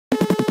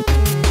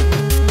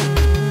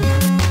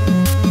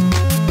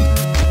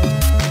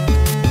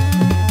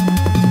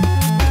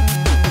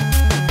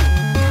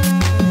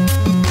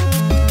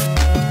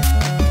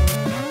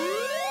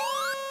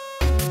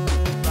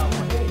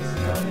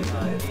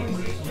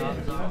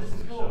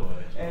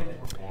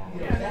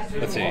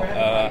Let's see.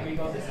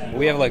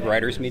 We have like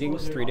writers'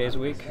 meetings 3 days a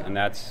week, and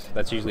that's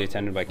usually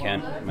attended by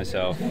Kent,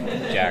 myself,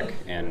 Jack,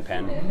 and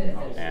Penn.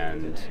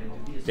 And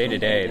day to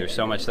day, there's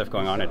so much stuff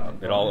going on.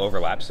 It all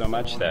overlaps so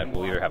much that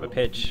we'll either have a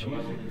pitch,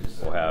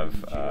 we'll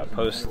have a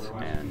post,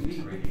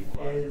 and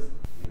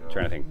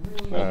trying to think.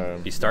 We'll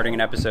be starting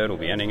an episode, we'll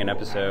be ending an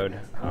episode.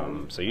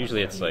 So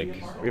usually it's like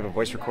we have a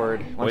voice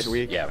record once a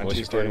week. Yeah, voice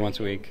recording once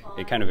a week.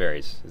 It kind of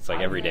varies. It's like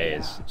every day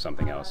is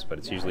something else, but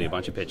it's usually a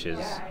bunch of pitches,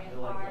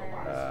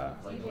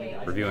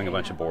 reviewing a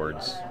bunch of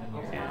boards,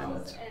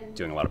 and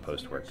doing a lot of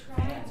post work.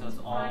 So it's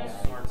all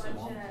sorts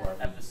of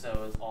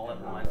episodes all at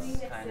once,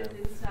 kind of.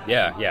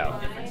 Yeah.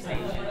 Different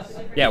stages.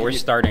 Yeah, we're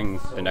starting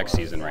the next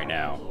season right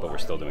now, but we're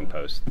still doing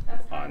post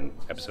on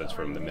episodes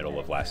from the middle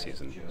of last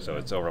season. So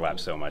it's overlapped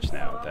so much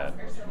now that.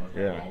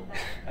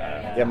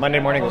 Yeah, Monday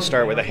morning we'll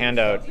start with a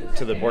handout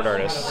to the board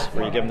artists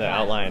where you give them the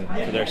outline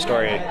for their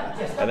story,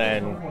 and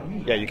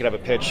then you could have a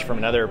pitch from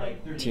another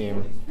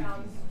team.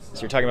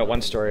 So you're talking about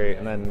one story,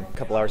 and then a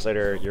couple hours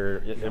later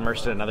you're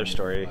immersed in another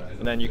story,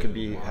 and then you could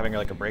be having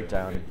like a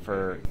breakdown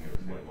for,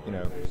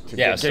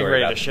 getting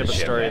ready to ship a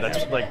story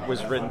that's like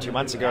was written 2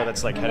 months ago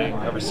that's like heading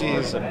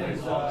overseas, and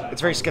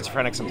it's very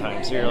schizophrenic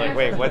sometimes. You're like,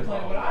 wait,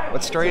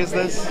 what story is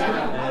this?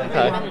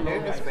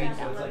 That's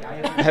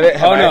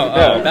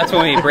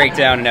when we break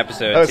down an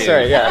episode. Oh,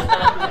 sorry, yeah.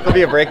 There'll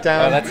be a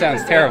breakdown. Oh, that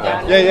sounds terrible.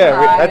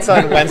 Yeah, that's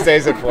on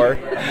Wednesdays at 4.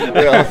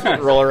 We all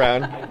roll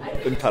around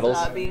in puddles.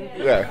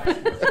 Yeah,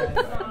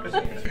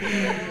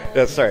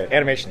 sorry,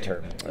 animation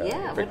term.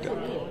 Yeah, what does it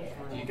mean?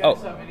 Do you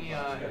guys have any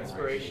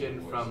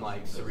inspiration from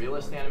like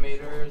surrealist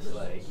animators,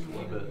 like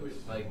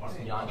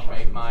Jan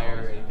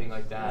Schwenkmeyer or anything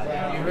like that?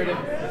 Have you heard of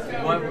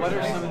what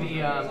are some of the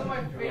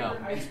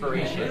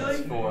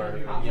inspirations for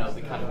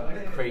the kind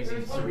of crazy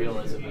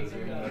surrealism? Is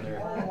there any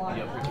other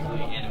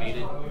particularly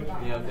animated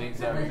things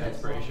that are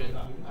inspiration?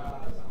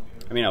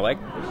 I mean, I like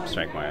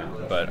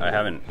Schwenkmeyer, but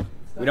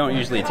we don't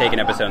usually take an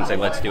episode and say,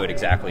 let's do it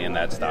exactly in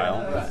that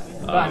style. But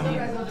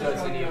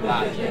does any of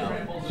that, do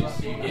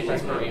you get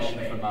inspiration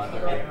from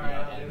other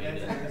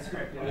animated,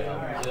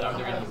 are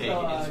there any big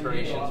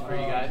inspirations for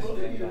you guys?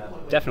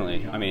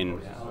 Definitely. I mean,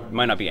 it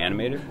might not be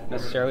animated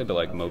necessarily, but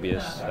like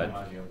Mobius,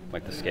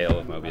 like the scale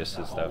of Mobius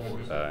and stuff,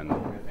 and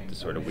the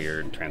sort of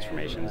weird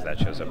transformations, that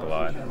shows up a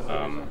lot.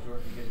 A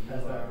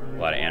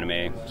lot of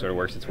anime sort of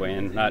works its way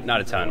in.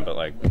 Not a ton, but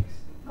like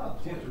a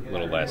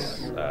little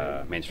less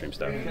mainstream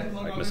stuff,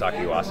 like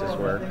Masaki Uesa's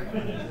work.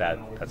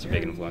 That's a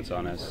big influence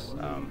on us.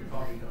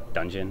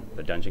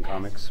 The Dungeon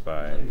comics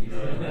by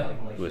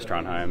Louis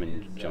Trondheim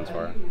and Jones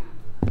Farr.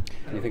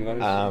 Anything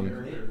about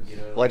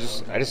it? Well, I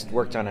just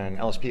worked on an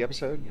LSP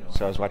episode,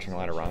 so I was watching a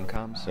lot of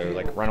rom-coms. So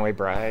like Runaway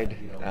Bride,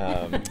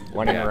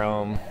 One in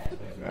Rome.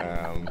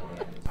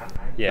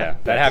 Yeah,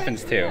 that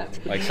happens too.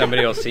 Like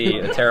somebody will see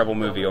a terrible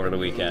movie over the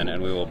weekend,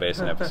 and we will base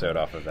an episode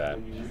off of that.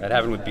 That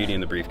happened with Beauty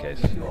and the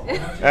Briefcase. Oh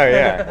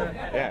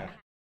yeah.